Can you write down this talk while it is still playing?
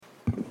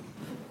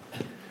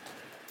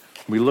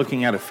We're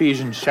looking at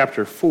Ephesians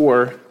chapter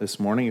 4 this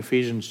morning,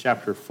 Ephesians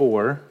chapter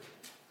 4.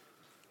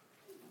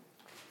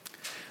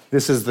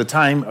 This is the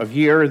time of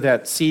year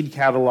that seed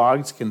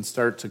catalogs can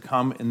start to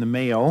come in the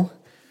mail.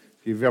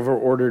 If you've ever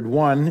ordered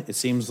one, it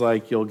seems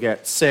like you'll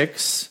get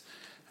 6,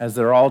 as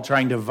they're all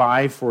trying to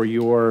vie for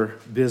your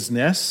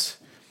business.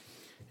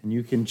 And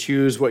you can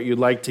choose what you'd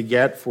like to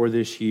get for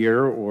this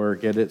year or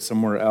get it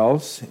somewhere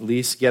else, at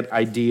least get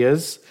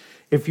ideas.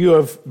 If you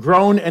have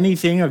grown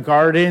anything, a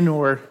garden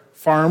or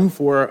farm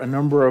for a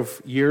number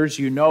of years,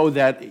 you know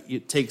that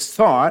it takes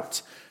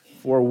thought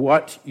for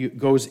what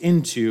goes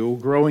into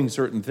growing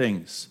certain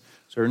things.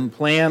 Certain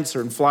plants,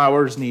 certain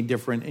flowers need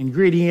different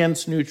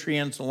ingredients,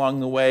 nutrients along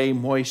the way,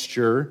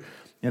 moisture,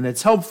 and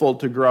it's helpful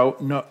to grow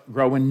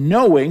in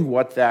knowing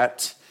what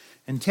that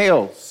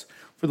entails.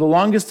 For the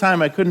longest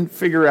time, I couldn't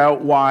figure out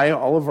why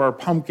all of our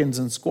pumpkins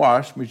and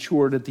squash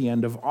matured at the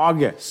end of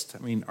August. I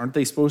mean, aren't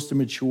they supposed to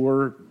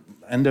mature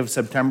end of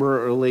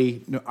September,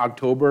 early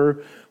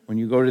October, when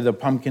you go to the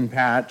pumpkin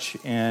patch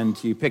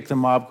and you pick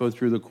them up, go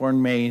through the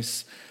corn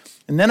maze?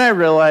 And then I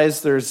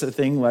realized there's a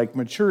thing like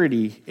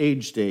maturity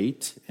age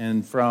date,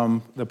 and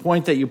from the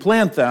point that you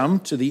plant them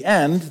to the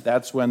end,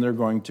 that's when they're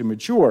going to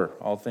mature,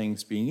 all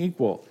things being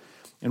equal.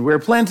 And we're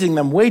planting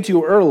them way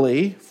too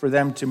early for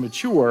them to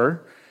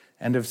mature,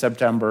 end of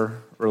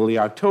September, early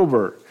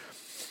October.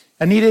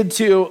 I needed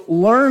to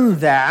learn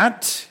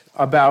that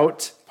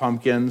about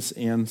pumpkins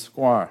and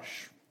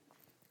squash.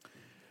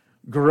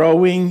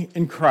 Growing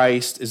in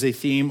Christ is a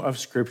theme of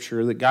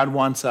Scripture that God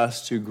wants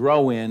us to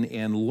grow in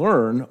and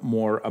learn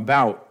more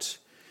about.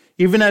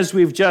 Even as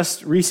we've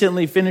just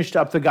recently finished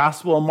up the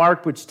Gospel of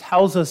Mark, which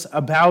tells us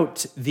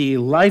about the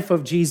life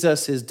of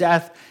Jesus, his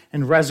death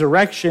and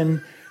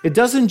resurrection, it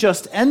doesn't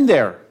just end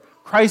there.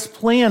 Christ's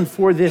plan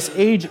for this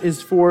age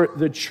is for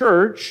the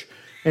church,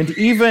 and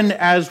even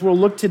as we'll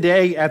look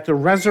today at the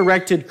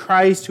resurrected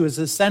Christ who has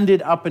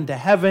ascended up into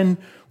heaven,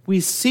 we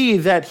see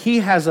that he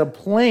has a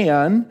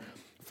plan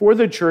for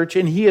the church,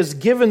 and he has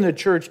given the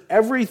church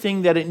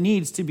everything that it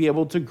needs to be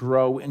able to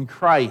grow in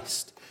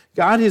Christ.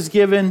 Christ has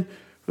given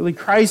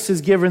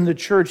the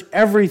church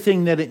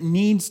everything that it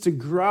needs to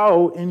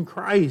grow in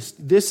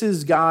Christ. This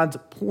is God's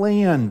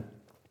plan.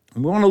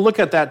 And we want to look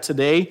at that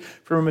today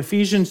from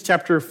Ephesians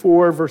chapter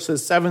 4,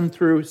 verses 7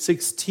 through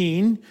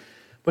 16.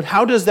 But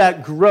how does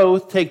that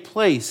growth take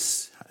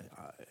place?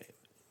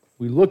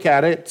 We look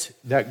at it,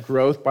 that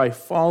growth, by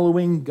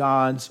following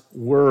God's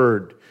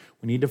word.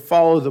 We need to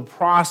follow the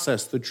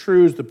process, the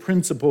truths, the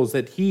principles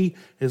that he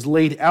has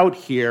laid out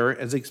here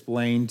as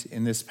explained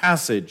in this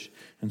passage.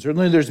 And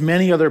certainly there's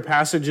many other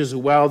passages as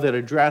well that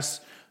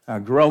address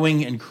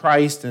growing in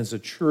Christ as a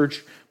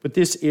church, but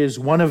this is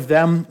one of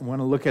them. I want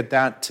to look at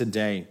that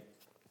today.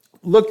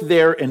 Look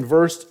there in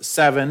verse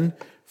 7,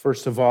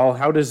 first of all.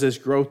 How does this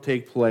growth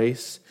take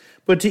place?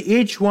 But to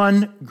each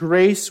one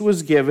grace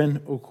was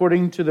given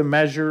according to the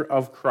measure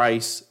of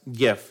Christ's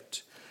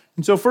gift.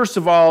 And so first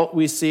of all,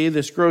 we see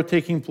this growth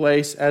taking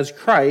place as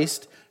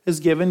Christ has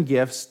given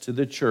gifts to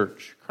the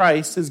church.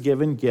 Christ has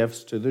given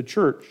gifts to the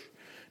church.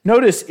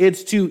 Notice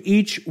it's to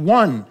each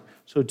one.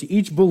 So to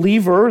each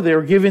believer,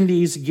 they're given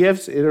these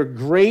gifts. They're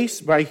grace,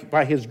 by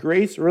his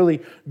grace,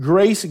 really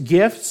grace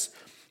gifts.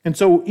 And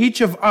so each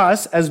of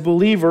us as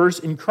believers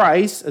in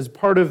Christ, as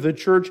part of the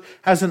church,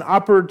 has an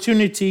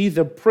opportunity,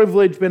 the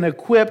privilege, been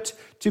equipped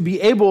to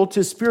be able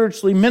to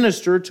spiritually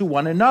minister to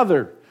one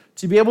another,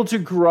 to be able to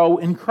grow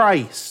in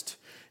Christ.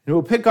 And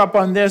we'll pick up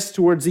on this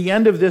towards the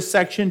end of this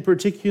section,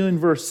 particularly in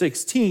verse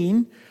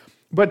 16.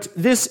 But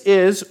this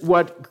is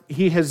what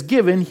he has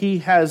given. He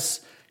has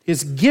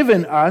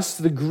given us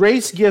the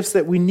grace gifts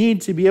that we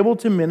need to be able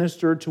to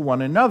minister to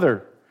one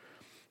another.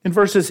 In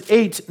verses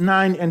 8,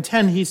 9, and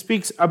 10, he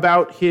speaks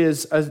about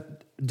his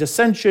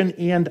descension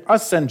and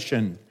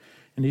ascension.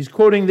 And he's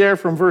quoting there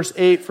from verse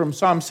 8 from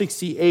Psalm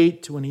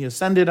 68, when he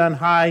ascended on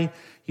high,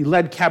 he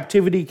led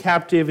captivity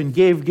captive and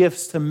gave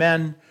gifts to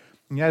men.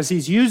 And as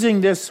he's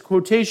using this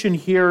quotation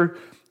here,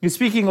 he's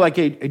speaking like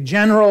a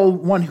general,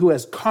 one who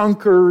has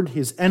conquered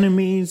his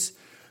enemies.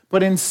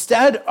 But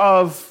instead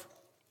of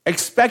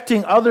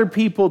expecting other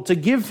people to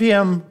give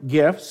him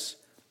gifts,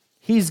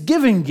 he's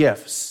giving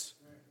gifts.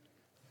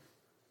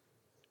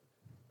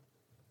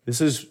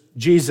 This is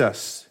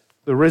Jesus,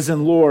 the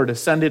risen Lord,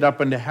 ascended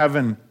up into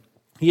heaven.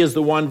 He is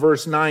the one,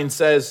 verse 9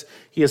 says,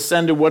 he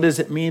ascended. What does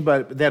it mean?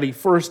 But that he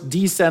first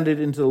descended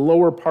into the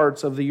lower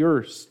parts of the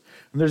earth.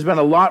 And there's been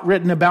a lot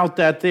written about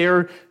that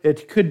there.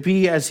 It could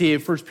be, as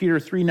 1 Peter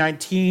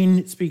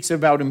 3:19 speaks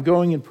about him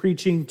going and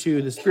preaching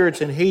to the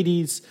spirits in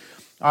Hades.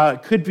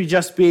 It could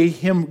be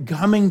him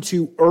coming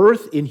to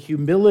earth in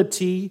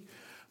humility.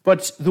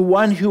 But the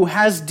one who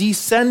has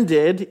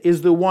descended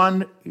is the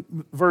one,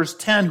 verse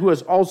 10, who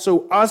has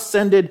also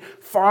ascended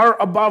far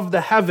above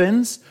the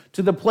heavens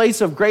to the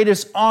place of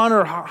greatest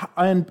honor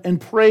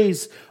and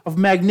praise, of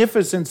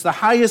magnificence, the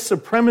highest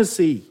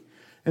supremacy.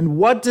 And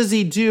what does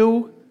he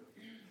do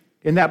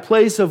in that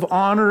place of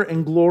honor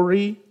and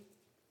glory?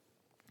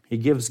 He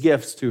gives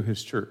gifts to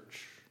his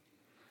church.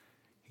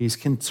 He's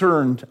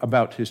concerned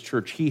about his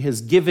church. He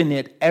has given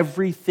it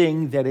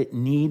everything that it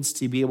needs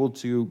to be able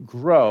to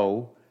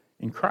grow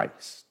in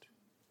Christ.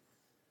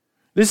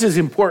 This is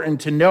important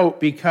to note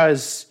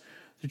because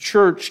the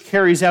church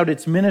carries out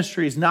its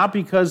ministries not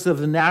because of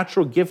the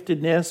natural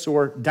giftedness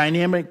or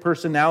dynamic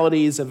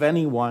personalities of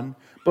anyone,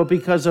 but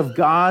because of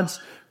God's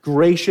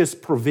gracious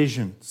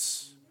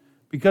provisions,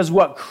 because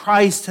what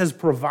Christ has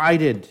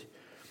provided.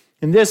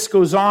 And this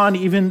goes on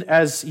even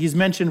as he's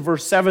mentioned,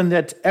 verse 7,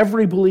 that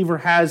every believer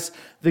has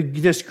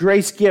this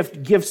grace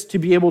gifts to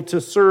be able to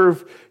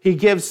serve. He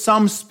gives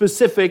some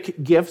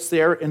specific gifts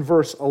there in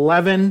verse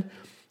 11,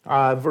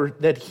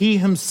 that he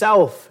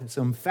himself is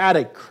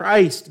emphatic.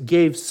 Christ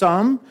gave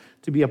some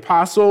to be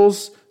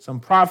apostles, some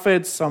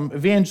prophets, some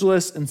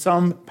evangelists, and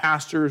some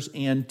pastors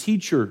and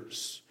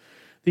teachers.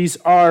 These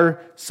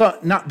are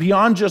not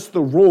beyond just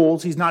the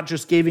roles. He's not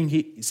just saying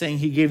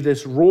he gave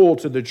this role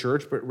to the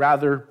church, but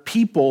rather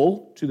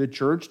people to the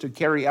church to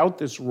carry out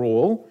this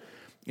role.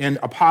 And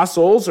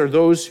apostles are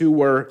those who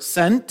were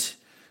sent.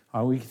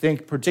 We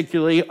think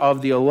particularly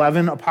of the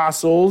 11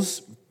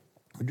 apostles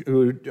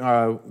who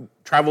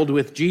traveled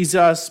with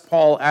Jesus.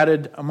 Paul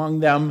added among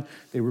them.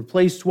 They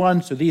replaced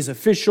one. So these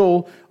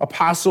official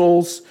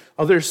apostles,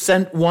 other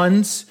sent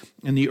ones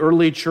in the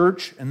early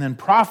church, and then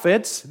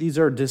prophets. These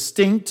are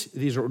distinct.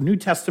 These are New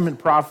Testament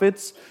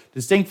prophets,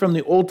 distinct from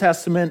the Old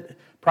Testament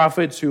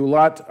prophets who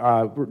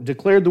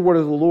declared the word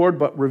of the Lord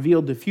but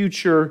revealed the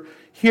future.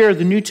 Here,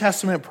 the New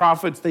Testament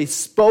prophets, they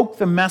spoke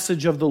the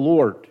message of the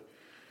Lord.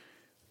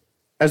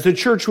 As the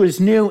church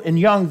was new and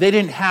young, they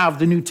didn't have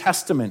the New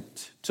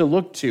Testament to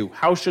look to.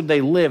 How should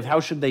they live? How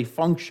should they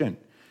function?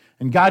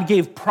 And God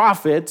gave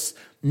prophets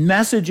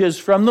messages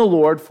from the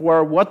Lord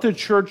for what the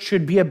church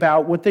should be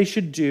about, what they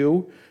should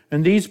do.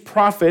 And these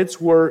prophets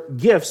were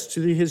gifts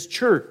to his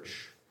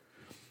church.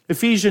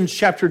 Ephesians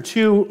chapter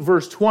 2,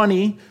 verse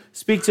 20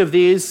 speaks of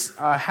these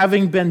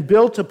having been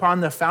built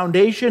upon the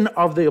foundation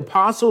of the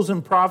apostles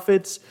and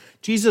prophets,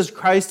 Jesus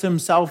Christ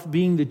himself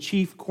being the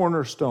chief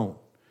cornerstone.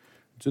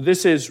 So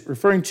this is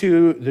referring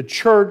to the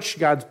church,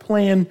 God's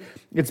plan.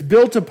 It's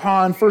built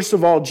upon, first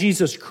of all,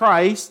 Jesus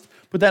Christ,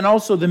 but then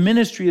also the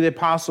ministry of the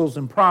apostles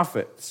and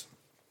prophets.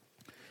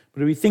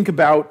 But if we think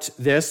about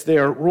this,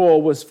 their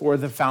role was for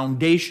the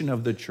foundation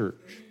of the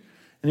church.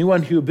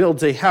 Anyone who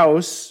builds a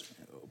house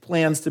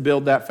plans to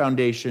build that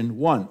foundation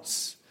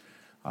once.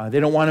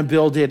 They don't want to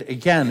build it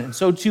again. And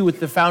so too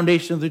with the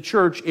foundation of the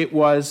church, it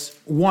was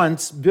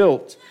once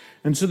built.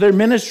 And so their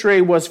ministry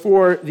was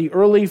for the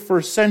early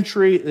first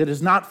century. It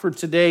is not for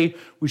today.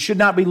 We should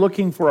not be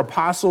looking for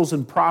apostles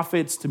and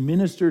prophets to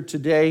minister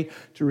today,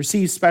 to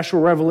receive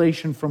special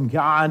revelation from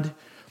God.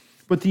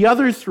 But the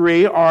other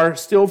three are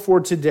still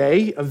for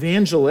today.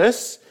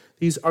 Evangelists,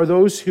 these are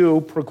those who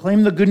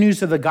proclaim the good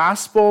news of the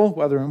gospel,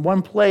 whether in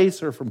one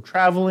place or from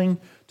traveling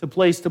to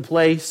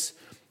place.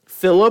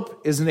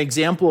 Philip is an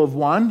example of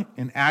one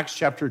in Acts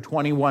chapter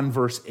 21,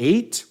 verse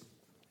 8.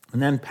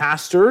 And then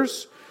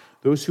pastors,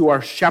 those who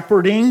are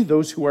shepherding,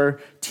 those who are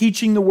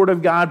teaching the word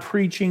of God,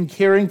 preaching,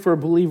 caring for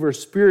believers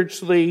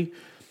spiritually.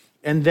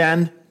 And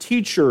then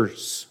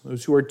teachers,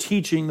 those who are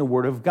teaching the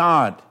word of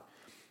God.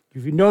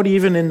 If you note,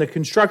 even in the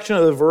construction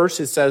of the verse,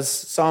 it says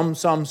some,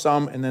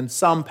 and then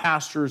some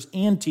pastors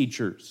and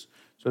teachers.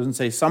 So it doesn't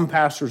say some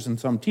pastors and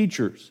some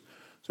teachers.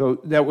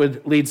 So that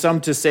would lead some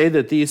to say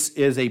that this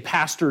is a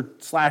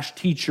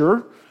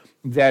pastor/teacher,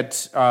 that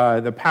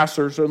the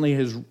pastor,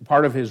 certainly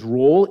part of his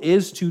role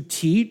is to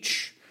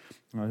teach.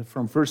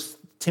 From 1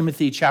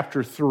 Timothy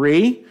chapter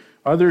 3,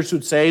 others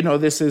would say, no,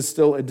 this is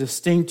still a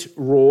distinct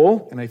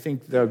role, and I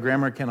think the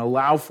grammar can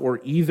allow for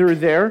either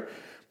there.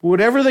 But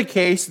whatever the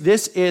case,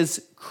 this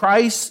is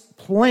Christ's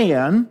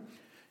plan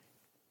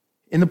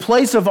in the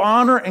place of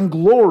honor and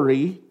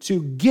glory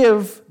to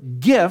give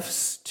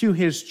gifts to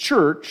his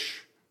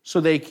church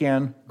so they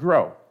can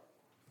grow.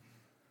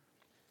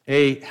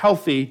 A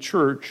healthy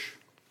church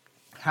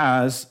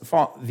has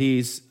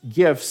these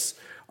gifts,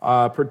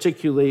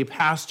 particularly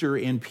pastor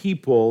and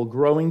people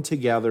growing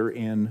together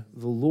in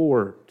the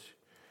Lord.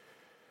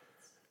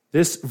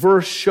 This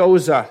verse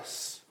shows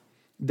us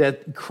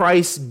that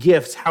Christ's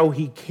gifts, how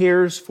he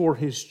cares for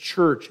his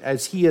church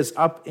as he is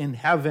up in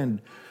heaven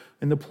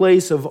in the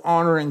place of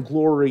honor and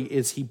glory,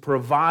 is he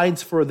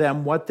provides for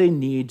them what they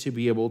need to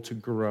be able to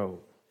grow.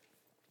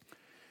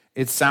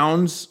 It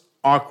sounds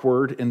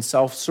awkward and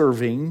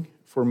self-serving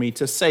for me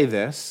to say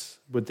this,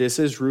 but this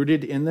is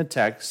rooted in the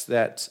text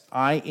that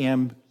I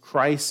am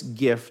Christ's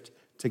gift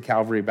to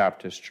Calvary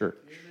Baptist Church.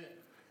 Amen.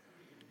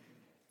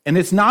 And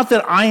it's not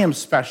that I am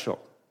special.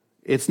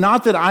 It's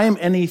not that I am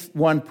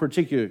anyone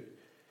particular.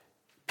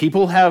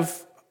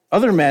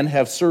 Other men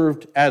have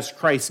served as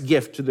Christ's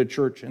gift to the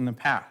church in the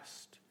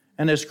past.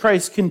 And as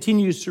Christ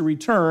continues to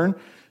return,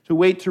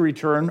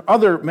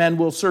 other men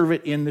will serve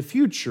it in the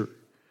future.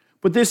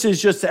 But this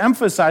is just to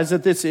emphasize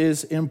that this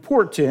is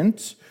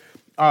important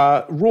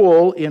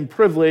role and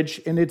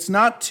privilege, and it's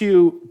not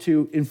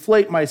to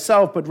inflate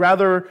myself, but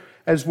rather,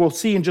 as we'll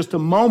see in just a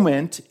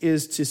moment,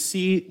 is to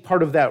see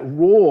part of that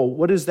role.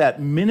 What is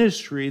that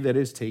ministry that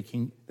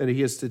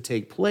he is to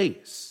take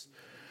place?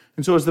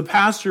 And so as the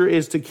pastor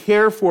is to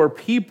care for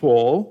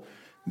people,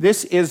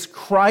 this is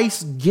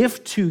Christ's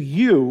gift to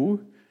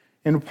you.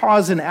 And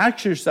pause and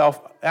ask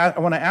yourself, I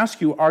want to ask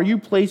you, are you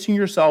placing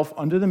yourself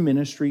under the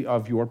ministry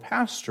of your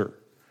pastor?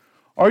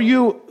 Are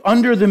you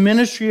under the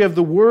ministry of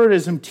the word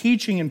as I'm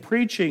teaching and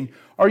preaching?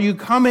 Are you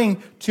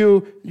coming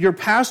to your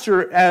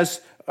pastor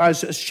as a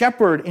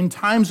shepherd in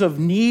times of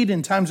need,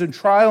 in times of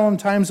trial, in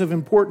times of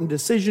important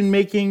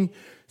decision-making,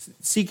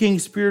 seeking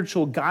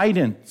spiritual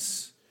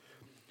guidance?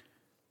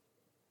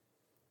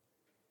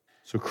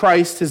 So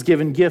Christ has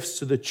given gifts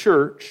to the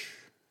church.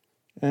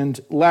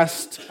 And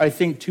lest I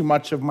think too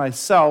much of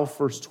myself,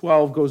 verse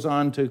 12 goes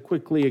on to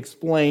quickly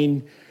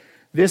explain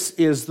this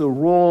is the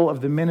role of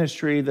the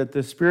ministry that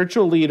the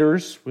spiritual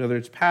leaders, whether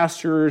it's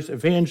pastors,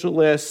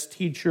 evangelists,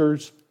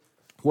 teachers,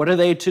 what are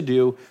they to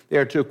do? They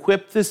are to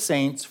equip the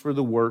saints for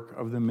the work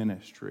of the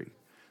ministry.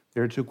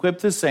 They're to equip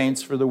the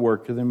saints for the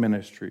work of the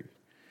ministry.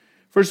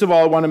 First of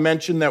all, I want to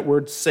mention that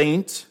word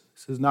saint.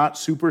 This is not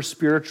super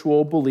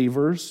spiritual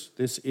believers.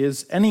 This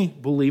is any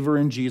believer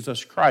in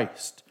Jesus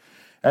Christ.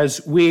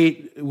 As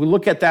we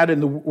look at that in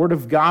the Word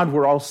of God,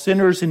 we're all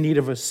sinners in need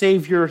of a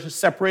Savior,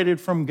 separated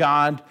from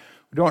God.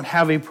 We don't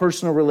have a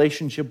personal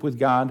relationship with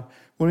God.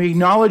 When we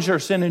acknowledge our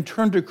sin and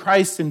turn to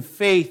Christ in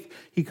faith,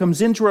 He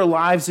comes into our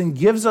lives and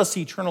gives us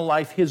eternal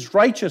life, His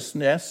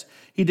righteousness.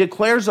 He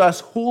declares us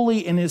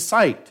holy in His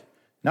sight.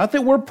 Not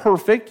that we're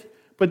perfect,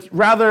 but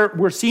rather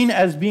we're seen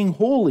as being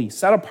holy,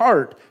 set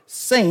apart,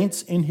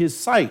 saints in His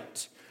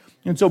sight.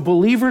 And so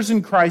believers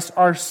in Christ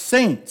are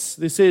saints.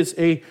 This is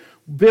a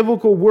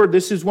biblical word.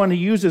 This is one He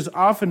uses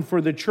often for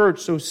the church.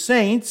 So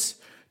saints,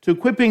 to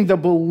equipping the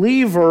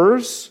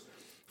believers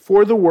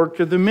for the work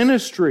of the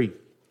ministry.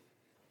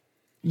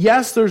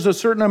 Yes, there's a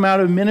certain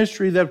amount of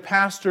ministry that a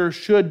pastor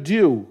should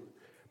do.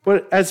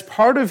 But as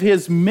part of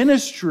his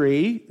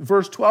ministry,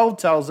 verse 12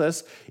 tells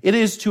us, it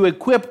is to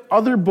equip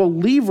other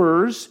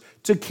believers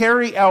to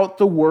carry out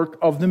the work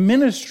of the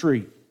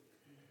ministry.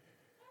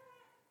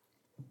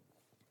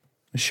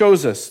 It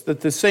shows us that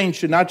the saints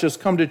should not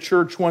just come to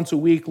church once a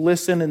week,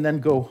 listen, and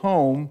then go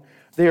home.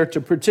 They are to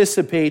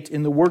participate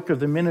in the work of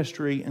the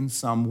ministry in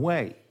some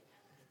way.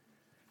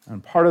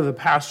 And part of the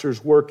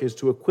pastor's work is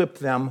to equip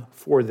them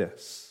for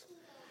this.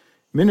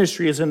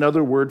 Ministry is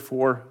another word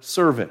for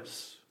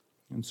service.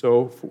 And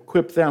so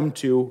equip them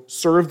to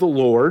serve the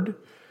Lord.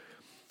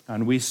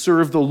 And we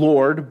serve the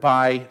Lord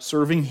by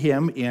serving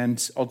Him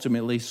and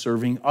ultimately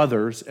serving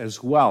others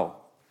as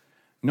well.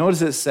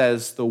 Notice it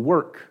says the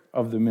work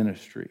of the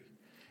ministry,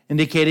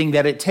 indicating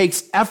that it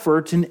takes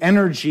effort and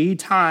energy,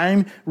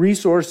 time,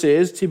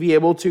 resources to be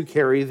able to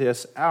carry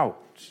this out.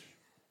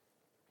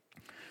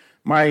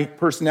 My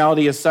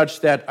personality is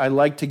such that I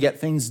like to get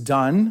things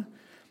done,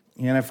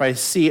 and if I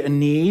see a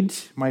need,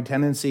 my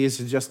tendency is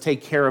to just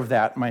take care of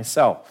that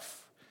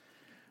myself.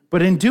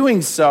 But in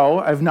doing so,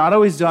 I've not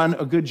always done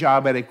a good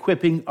job at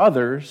equipping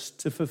others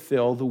to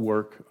fulfill the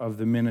work of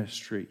the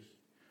ministry.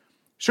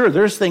 Sure,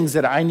 there's things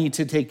that I need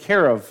to take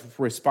care of,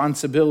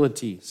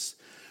 responsibilities.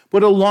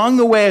 But along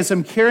the way, as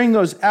I'm carrying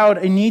those out,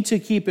 I need to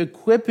keep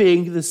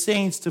equipping the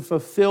saints to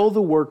fulfill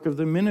the work of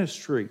the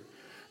ministry.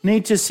 I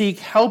need to seek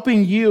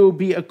helping you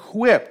be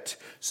equipped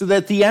so that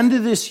at the end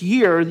of this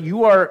year,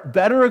 you are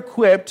better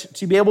equipped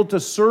to be able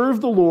to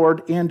serve the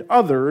Lord and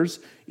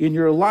others in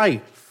your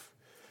life.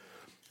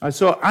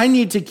 So I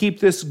need to keep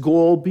this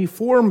goal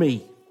before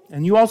me.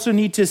 And you also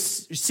need to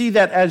see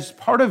that as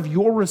part of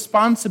your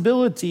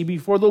responsibility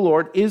before the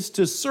Lord is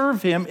to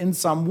serve Him in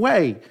some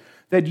way.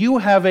 That you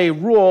have a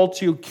role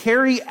to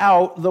carry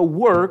out the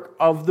work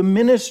of the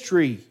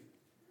ministry.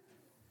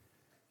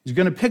 He's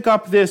going to pick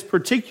up this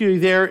particularly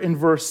there in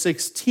verse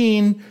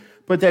 16,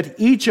 but that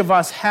each of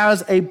us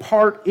has a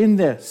part in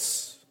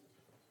this.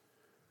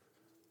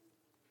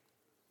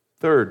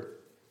 Third,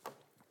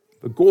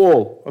 the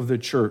goal of the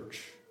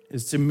church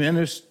is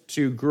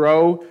to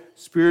grow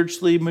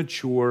spiritually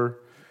mature,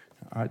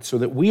 so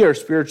that we are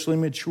spiritually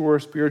mature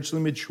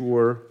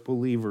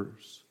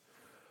believers.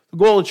 The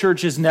goal of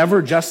church is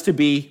never just to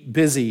be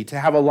busy, to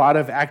have a lot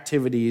of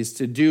activities,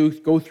 to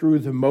go through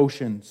the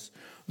motions.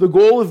 The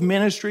goal of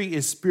ministry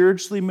is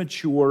spiritually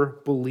mature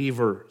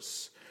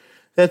believers.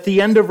 At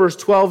the end of verse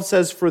 12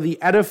 says, for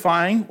the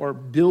edifying or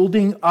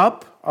building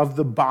up of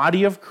the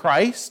body of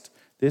Christ.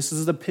 This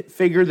is the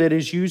figure that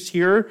is used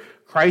here.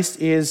 Christ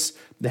is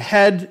the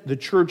head, the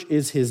church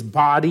is His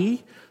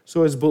body.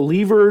 So as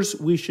believers,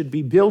 we should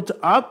be built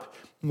up.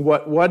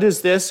 What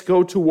does this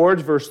go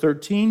towards? Verse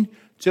 13,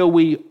 till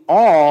we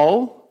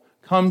all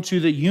come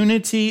to the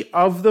unity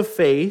of the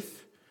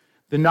faith,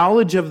 the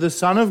knowledge of the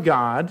Son of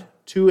God,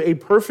 to a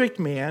perfect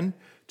man,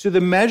 to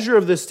the measure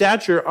of the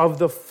stature of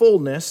the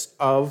fullness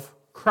of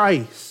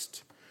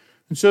Christ.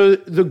 And so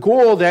the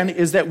goal then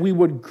is that we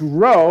would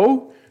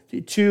grow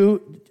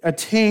to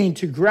attain,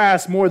 to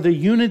grasp more the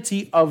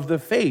unity of the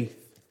faith.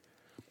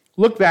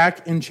 Look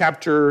back in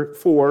chapter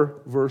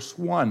 4, verse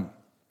 1.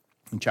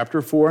 In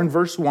chapter 4 and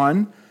verse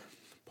 1,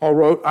 Paul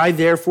wrote, I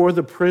therefore,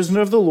 the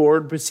prisoner of the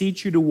Lord,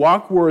 beseech you to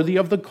walk worthy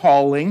of the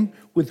calling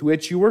with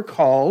which you were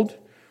called,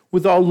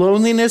 with all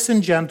lowliness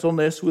and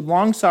gentleness, with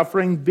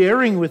long-suffering,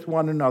 bearing with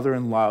one another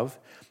in love,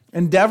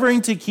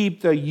 endeavoring to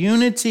keep the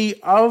unity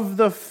of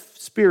the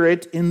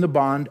Spirit in the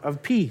bond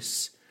of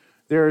peace.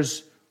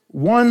 There's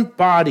one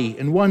body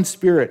and one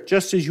Spirit,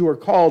 just as you are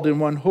called in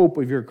one hope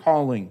of your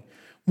calling.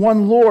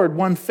 One Lord,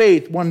 one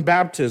faith, one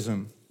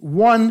baptism.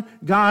 One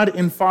God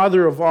and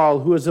Father of all,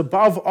 who is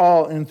above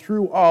all and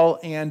through all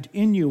and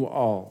in you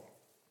all.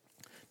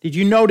 Did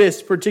you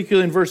notice,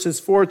 particularly in verses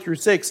 4 through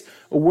 6,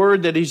 a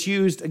word that is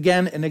used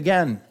again and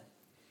again?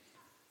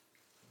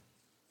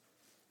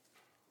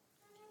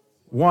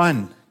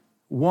 One.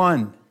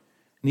 And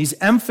he's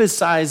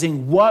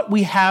emphasizing what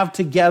we have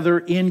together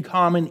in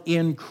common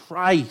in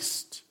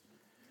Christ.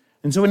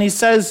 And so when he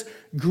says,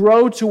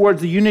 grow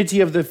towards the unity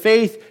of the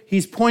faith,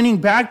 he's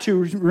pointing back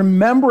to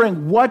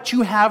remembering what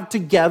you have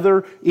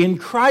together in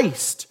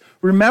Christ.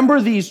 Remember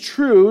these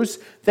truths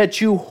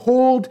that you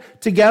hold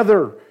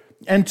together,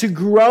 and to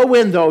grow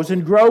in those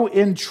and grow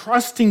in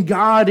trusting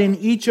God in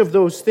each of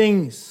those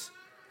things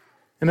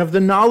and of the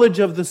knowledge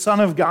of the Son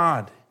of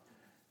God.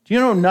 Do you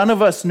know none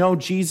of us know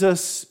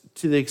Jesus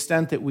to the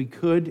extent that we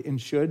could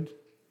and should?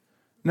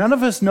 None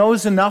of us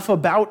knows enough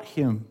about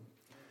him.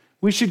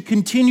 We should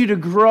continue to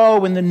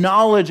grow in the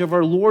knowledge of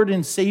our Lord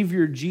and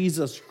Savior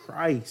Jesus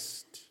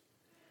Christ,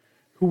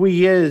 who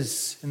he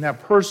is, in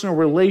that personal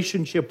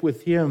relationship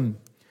with him,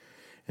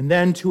 and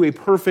then to a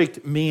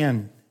perfect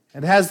man.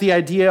 It has the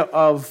idea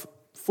of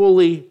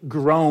fully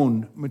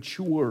grown,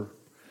 mature.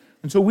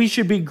 And so we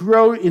should be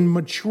grown in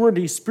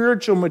maturity,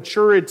 spiritual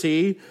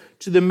maturity,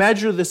 to the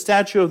measure of the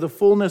stature of the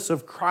fullness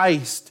of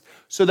Christ,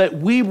 so that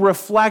we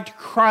reflect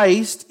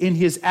Christ in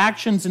his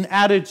actions and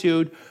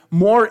attitude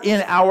more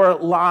in our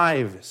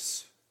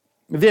lives.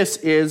 This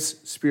is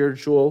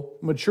spiritual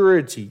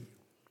maturity.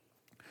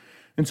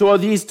 And so all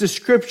these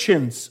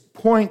descriptions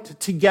point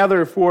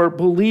together for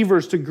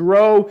believers to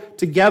grow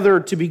together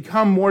to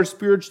become more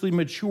spiritually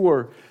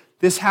mature.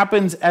 This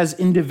happens as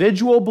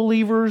individual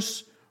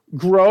believers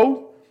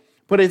grow,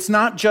 but it's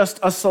not just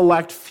a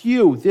select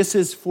few. This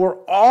is for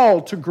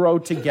all to grow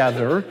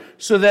together,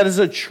 so that as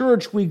a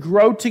church we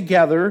grow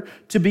together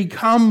to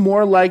become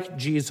more like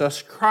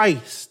Jesus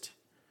Christ.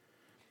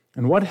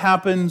 And what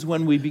happens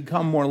when we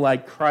become more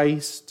like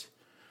Christ?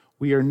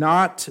 We are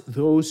not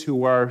those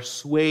who are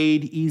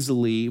swayed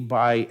easily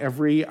by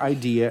every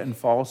idea and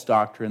false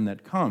doctrine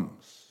that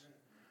comes.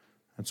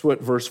 That's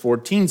what verse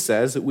 14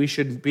 says, that we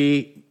should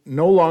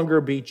no longer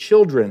be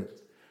children,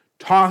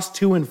 tossed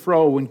to and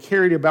fro and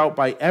carried about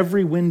by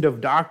every wind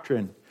of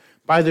doctrine,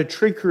 by the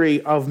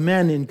trickery of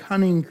men in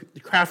cunning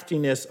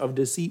craftiness of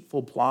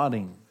deceitful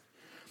plotting.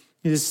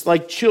 It is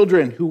like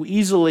children who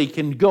easily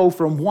can go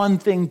from one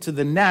thing to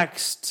the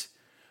next.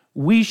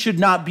 We should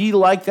not be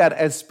like that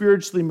as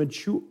spiritually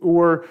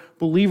mature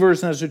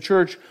believers and as a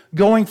church,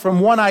 going from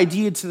one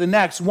idea to the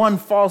next, one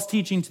false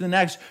teaching to the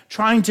next,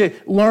 trying to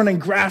learn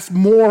and grasp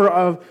more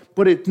of,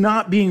 but it's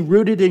not being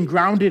rooted and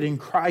grounded in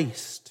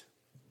Christ.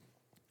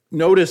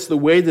 Notice the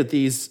way that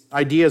these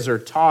ideas are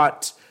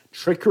taught: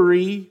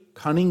 trickery,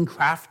 cunning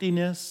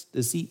craftiness,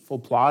 deceitful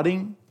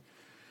plotting.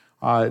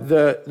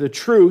 The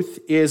truth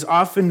is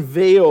often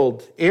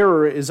veiled,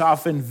 error is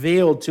often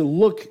veiled to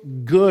look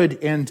good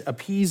and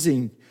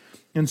appeasing.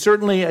 And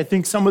certainly, I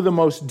think some of the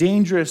most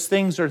dangerous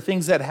things are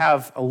things that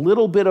have a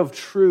little bit of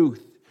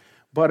truth,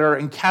 but are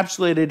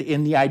encapsulated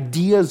in the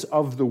ideas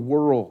of the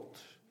world.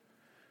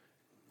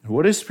 And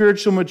what does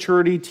spiritual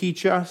maturity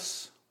teach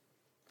us?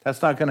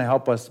 That's not going to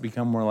help us to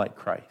become more like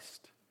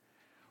Christ.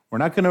 We're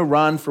not going to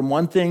run from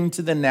one thing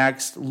to the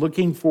next,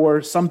 looking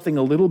for something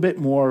a little bit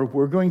more.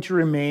 We're going to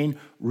remain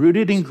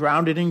rooted and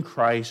grounded in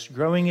Christ,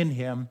 growing in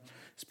him,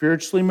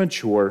 spiritually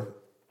mature,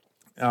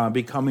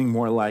 becoming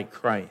more like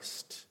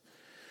Christ.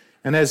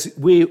 And as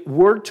we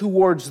work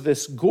towards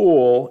this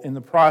goal in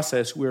the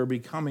process, we're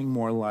becoming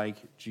more like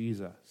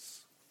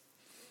Jesus.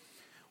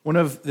 One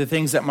of the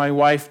things that my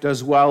wife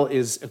does well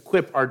is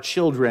equip our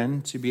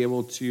children to be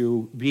able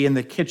to be in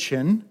the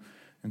kitchen.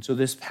 And so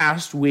this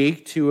past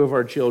week, 2 of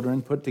our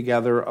children put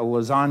together a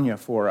lasagna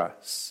for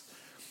us.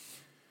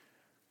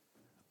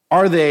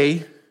 Are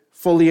they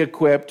fully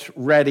equipped,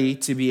 ready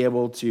to be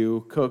able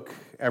to cook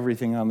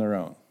everything on their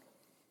own?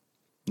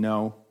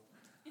 No.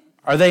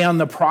 Are they on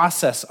the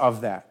process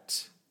of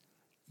that?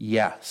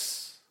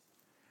 Yes.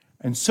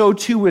 And so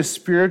too with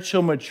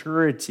spiritual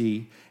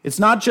maturity. It's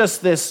not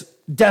just this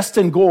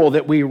destined goal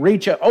that we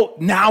reach at,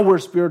 now we're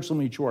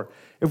spiritually mature.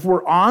 If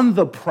we're on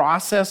the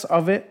process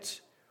of it,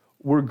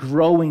 we're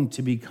growing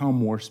to become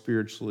more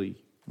spiritually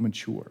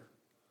mature.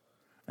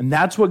 And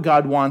that's what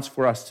God wants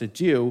for us to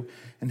do.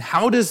 And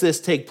how does this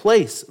take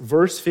place?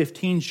 Verse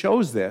 15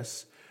 shows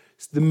this.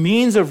 The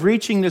means of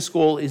reaching this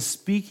goal is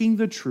speaking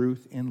the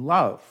truth in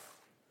love.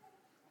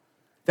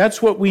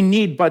 That's what we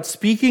need. But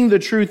speaking the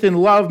truth in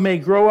love may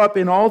grow up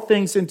in all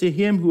things into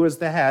him who is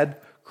the head,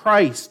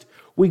 Christ.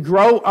 We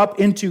grow up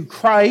into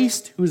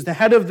Christ, who's the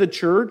head of the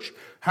church.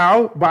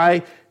 How?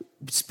 By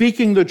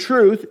speaking the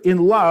truth in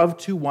love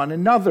to one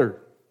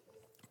another.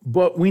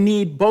 But we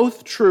need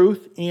both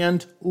truth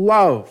and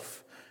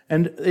love.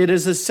 And it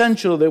is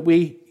essential that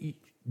we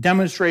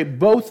demonstrate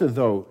both of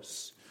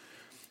those.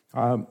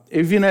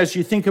 Even as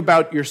you think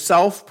about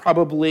yourself,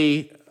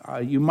 probably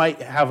you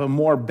might have a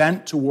more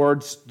bent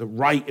towards the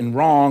right and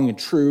wrong and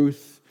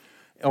truth,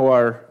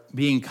 or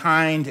being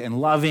kind and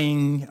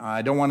loving.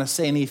 I don't want to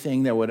say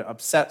anything that would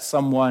upset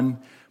someone.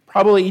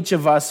 Probably each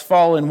of us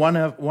fall in one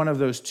of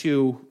those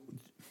two.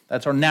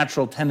 That's our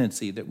natural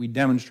tendency, that we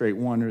demonstrate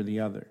one or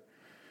the other.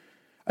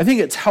 I think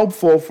it's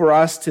helpful for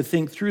us to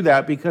think through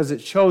that because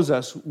it shows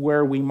us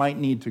where we might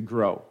need to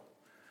grow.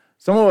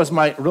 Some of us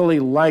might really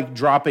like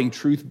dropping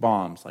truth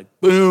bombs, like,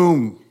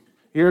 boom,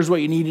 here's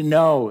what you need to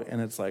know.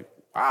 And it's like,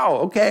 wow,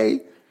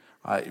 okay,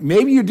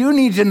 maybe you do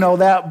need to know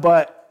that,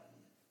 but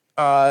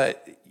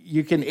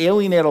you can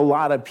alienate a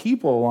lot of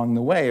people along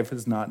the way if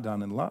it's not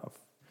done in love.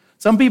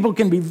 Some people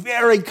can be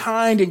very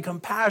kind and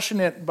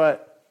compassionate,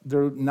 but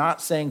they're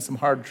not saying some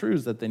hard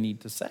truths that they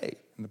need to say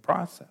in the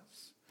process.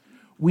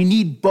 We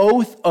need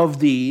both of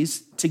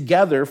these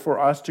together for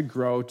us to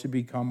grow to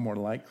become more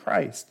like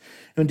Christ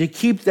and to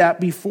keep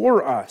that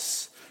before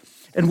us.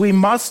 And we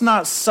must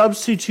not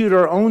substitute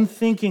our own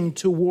thinking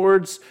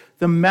towards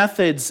the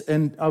methods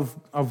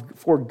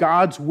for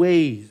God's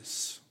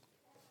ways.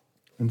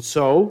 And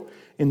so,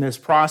 in this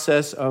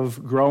process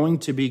of growing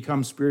to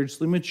become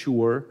spiritually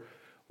mature,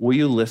 will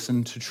you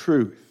listen to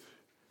truth?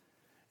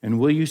 And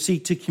will you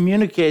seek to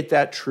communicate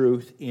that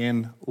truth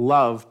in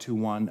love to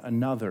one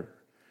another?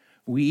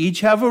 We each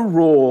have a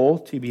role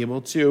to be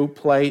able to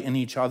play in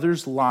each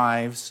other's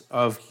lives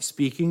of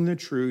speaking the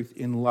truth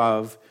in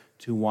love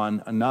to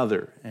one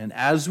another. And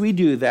as we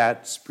do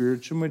that,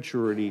 spiritual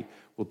maturity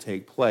will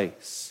take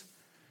place.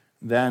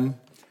 Then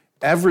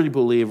every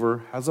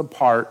believer has a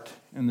part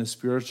in the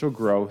spiritual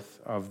growth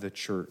of the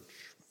church.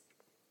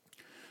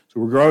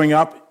 So we're growing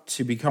up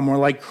to become more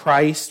like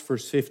Christ,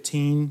 verse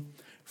 15,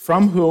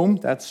 from whom,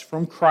 that's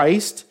from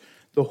Christ,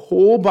 the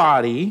whole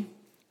body.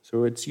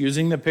 So it's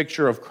using the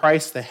picture of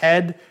Christ, the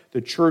head,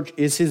 the church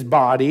is his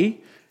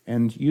body,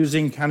 and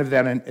using kind of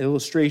that an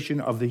illustration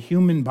of the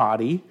human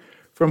body,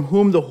 from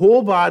whom the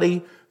whole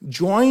body,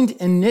 joined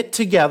and knit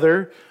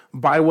together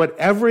by what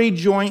every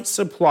joint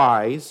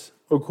supplies,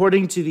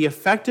 according to the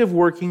effective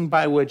working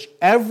by which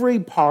every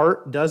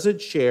part does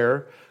its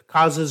share,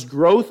 causes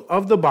growth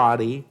of the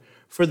body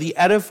for the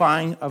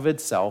edifying of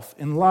itself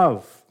in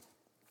love.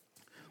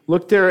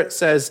 Look there, it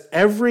says,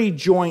 every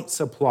joint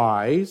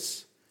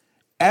supplies,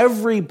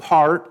 every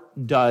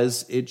part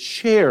does its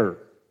share.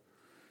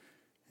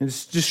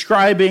 It's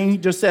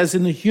describing, just as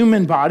in the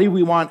human body,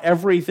 we want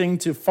everything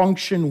to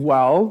function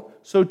well,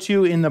 so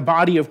too in the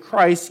body of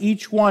Christ,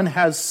 each one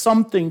has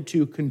something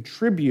to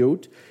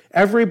contribute.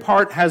 Every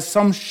part has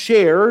some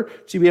share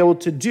to be able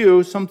to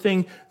do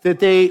something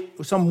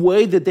some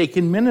way that they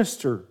can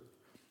minister.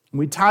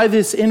 We tie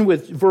this in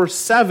with verse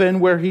 7,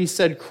 where he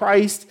said,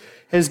 Christ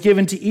has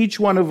given to each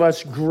one of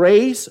us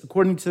grace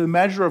according to the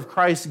measure of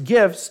Christ's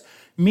gifts,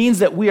 means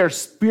that we are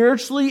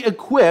spiritually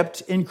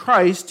equipped in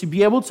Christ to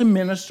be able to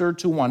minister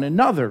to one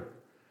another.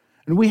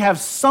 And we have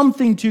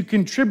something to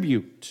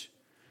contribute.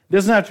 It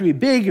doesn't have to be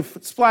big, if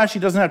it's splashy,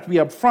 it doesn't have to be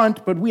up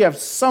front, but we have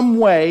some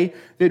way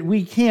that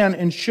we can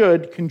and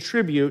should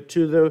contribute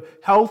to the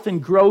health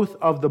and growth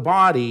of the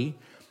body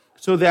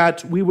so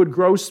that we would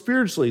grow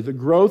spiritually, the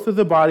growth of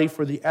the body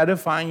for the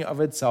edifying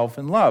of itself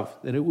in love,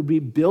 that it would be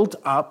built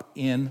up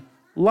in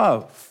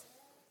love.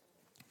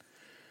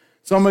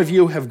 Some of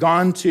you have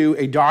gone to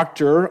a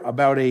doctor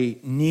about a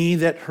knee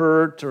that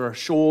hurt or a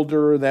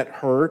shoulder that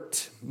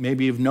hurt.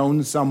 Maybe you've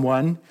known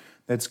someone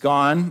that's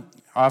gone.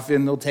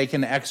 Often they'll take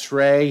an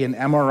x-ray, an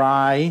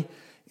MRI,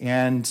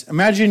 and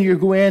imagine you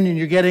go in and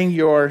you're getting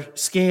your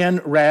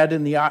scan read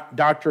and the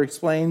doctor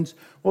explains,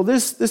 well,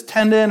 this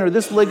tendon or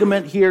this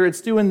ligament here,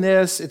 it's doing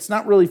this. It's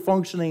not really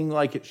functioning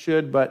like it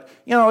should, but,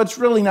 it's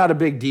really not a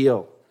big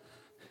deal.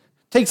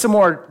 Take some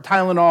more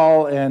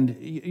Tylenol and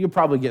you'll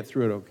probably get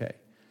through it okay.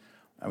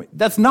 I mean,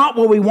 that's not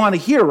what we want to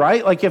hear,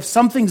 right? Like if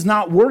something's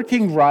not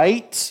working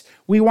right,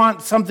 we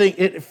want something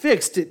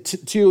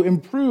fixed to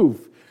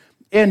improve.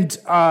 And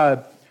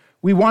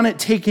we want it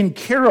taken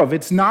care of.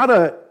 It's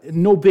not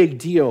no big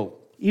deal.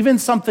 Even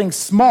something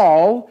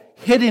small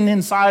hidden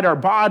inside our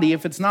body,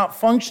 if it's not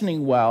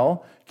functioning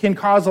well, can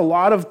cause a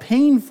lot of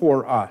pain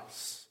for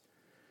us.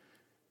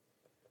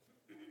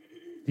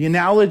 The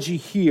analogy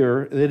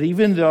here that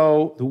even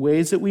though the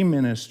ways that we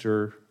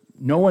minister,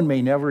 no one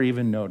may never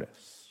even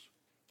notice.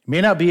 It may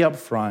not be up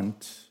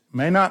front,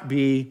 may not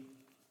be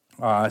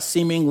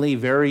seemingly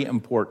very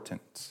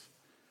important.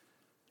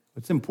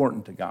 It's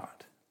important to God.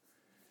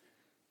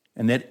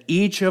 And that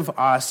each of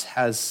us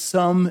has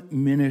some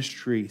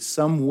ministry,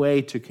 some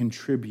way to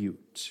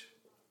contribute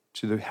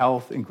to the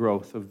health and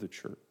growth of the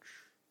church.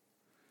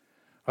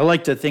 I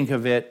like to think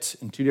of it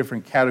in two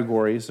different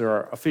categories. There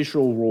are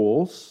official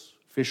roles,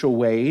 official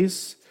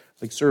ways,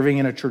 like serving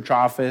in a church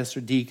office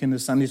or deacon, a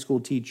Sunday school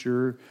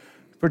teacher,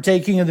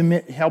 partaking of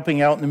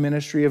helping out in the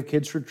ministry of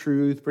Kids for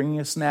Truth, bringing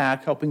a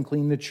snack, helping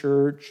clean the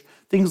church,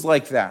 things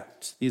like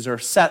that. These are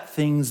set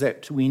things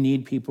that we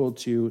need people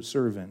to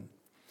serve in.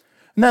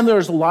 And then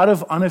there's a lot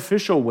of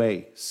unofficial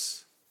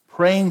ways,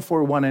 praying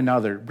for one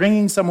another,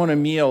 bringing someone a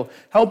meal,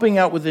 helping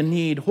out with a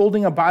need,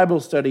 holding a Bible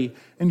study,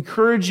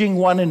 encouraging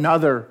one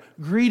another,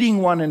 greeting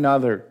one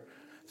another.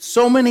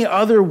 So many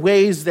other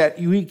ways that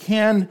we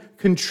can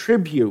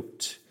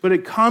contribute, but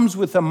it comes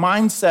with a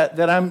mindset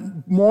that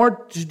I'm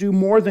to do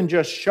more than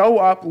just show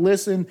up,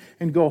 listen,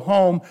 and go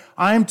home.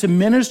 I am to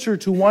minister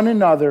to one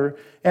another,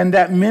 and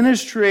that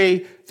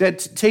ministry that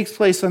takes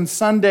place on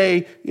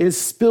Sunday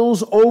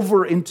spills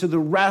over into the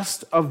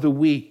rest of the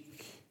week.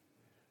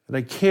 That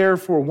I care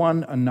for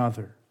one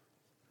another,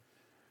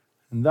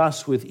 and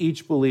thus with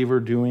each believer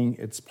doing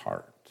its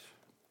part.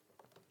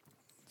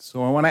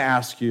 So I want to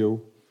ask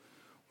you,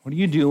 what are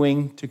you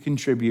doing to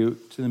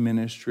contribute to the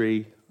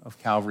ministry of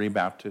Calvary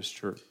Baptist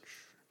Church?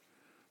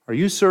 Are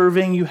you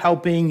serving, you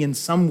helping in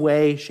some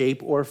way,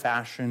 shape, or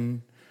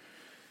fashion?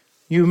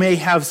 You may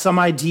have some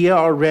idea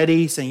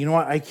already, saying, you know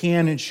what, I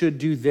can and should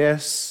do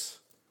this.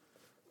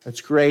 That's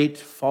great.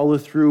 Follow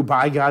through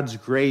by God's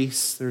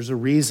grace. There's a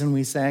reason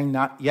we sang,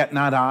 not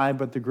I,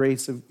 but the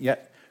grace of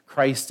yet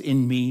Christ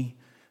in me.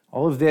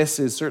 All of this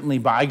is certainly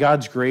by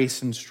God's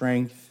grace and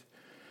strength.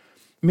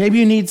 Maybe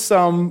you need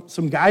some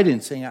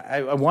guidance, saying,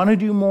 I want to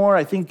do more.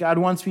 I think God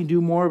wants me to do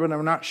more, but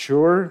I'm not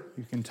sure.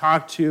 You can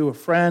talk to a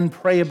friend,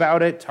 pray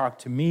about it, talk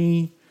to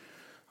me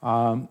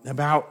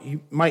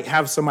you might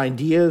have some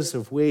ideas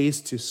of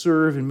ways to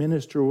serve and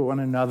minister to one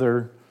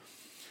another.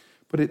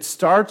 But it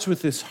starts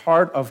with this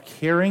heart of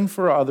caring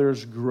for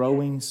others,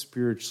 growing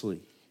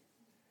spiritually.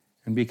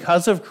 And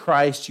because of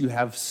Christ, you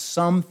have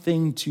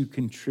something to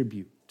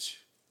contribute.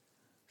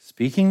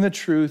 Speaking the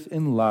truth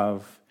in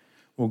love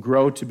will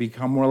grow to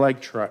become more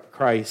like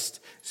Christ,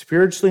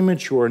 spiritually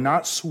mature,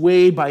 not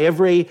swayed by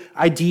every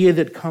idea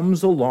that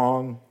comes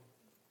along,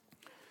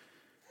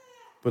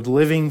 but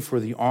living for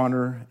the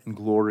honor and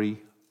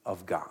glory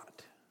of God.